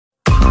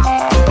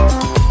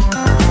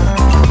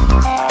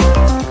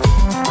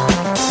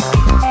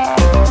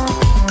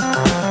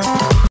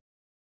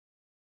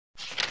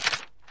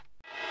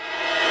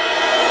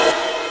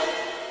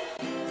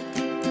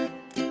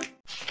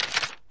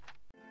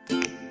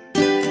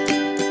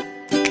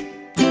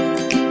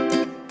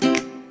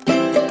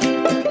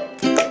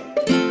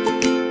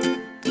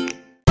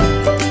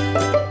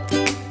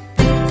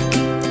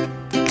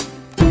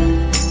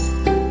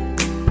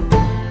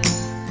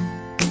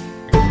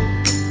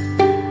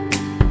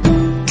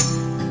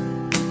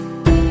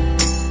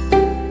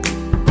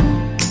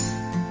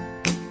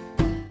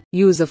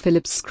Use a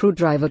Phillips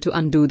screwdriver to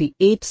undo the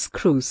 8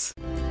 screws.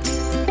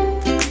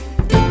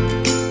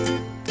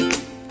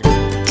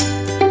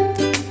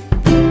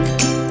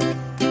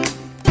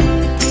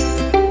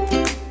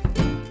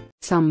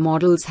 Some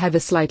models have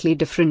a slightly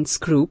different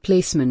screw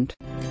placement.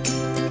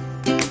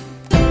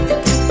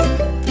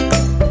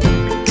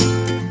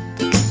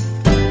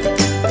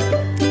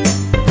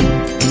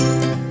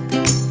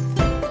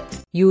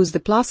 Use the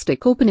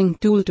plastic opening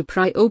tool to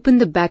pry open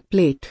the back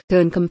plate.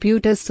 Turn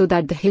computers so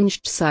that the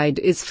hinged side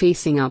is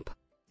facing up.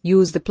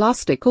 Use the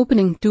plastic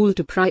opening tool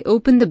to pry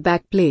open the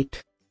back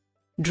plate.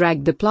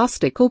 Drag the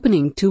plastic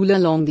opening tool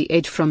along the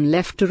edge from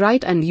left to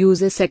right and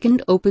use a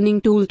second opening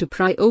tool to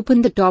pry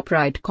open the top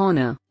right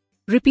corner.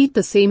 Repeat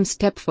the same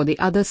step for the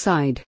other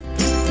side.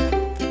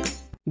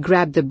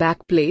 Grab the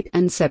back plate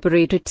and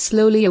separate it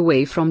slowly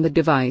away from the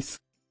device.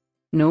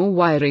 No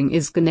wiring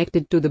is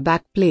connected to the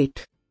back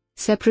plate.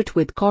 Separate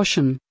with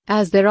caution,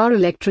 as there are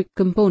electric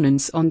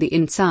components on the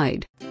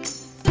inside.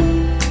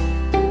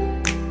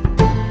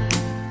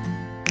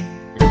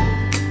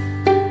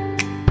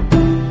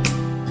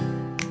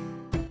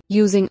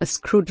 Using a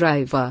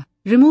screwdriver,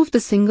 remove the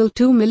single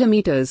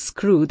 2mm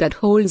screw that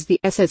holds the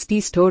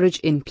SSD storage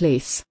in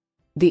place.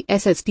 The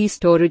SSD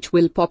storage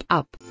will pop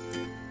up.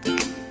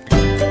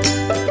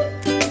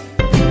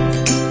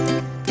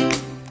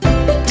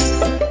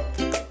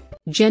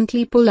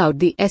 Gently pull out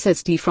the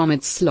SSD from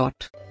its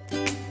slot.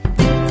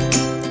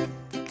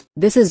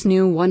 This is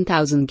new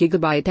 1000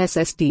 GB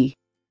SSD.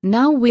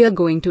 Now we are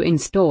going to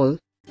install.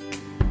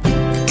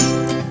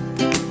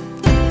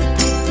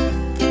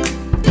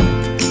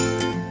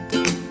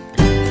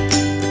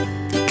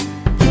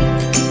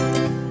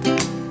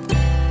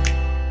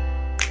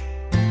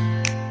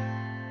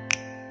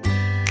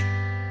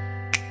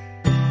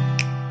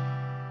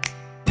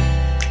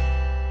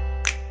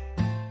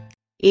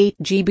 Eight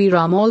GB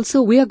RAM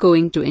also we are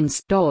going to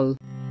install.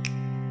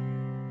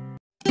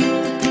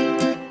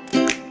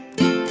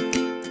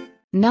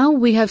 Now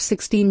we have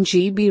 16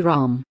 GB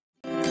RAM.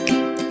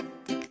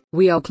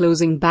 We are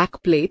closing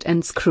back plate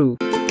and screw.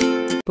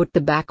 Put the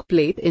back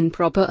plate in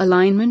proper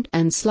alignment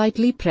and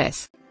slightly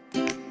press.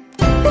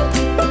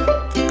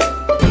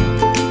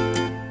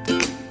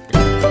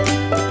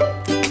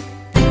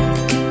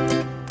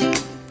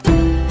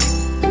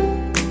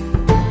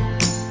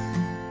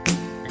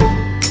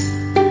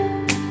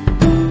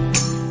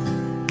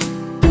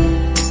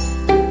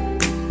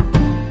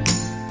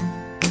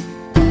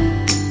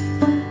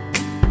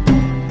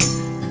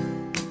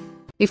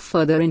 If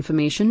further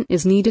information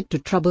is needed to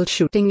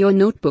troubleshooting your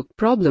notebook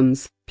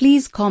problems,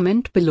 please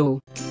comment below.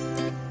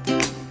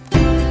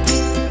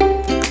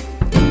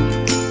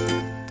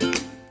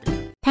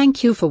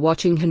 Thank you for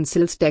watching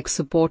Hansel's Tech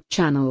Support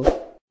channel.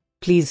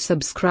 Please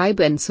subscribe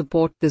and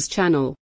support this channel.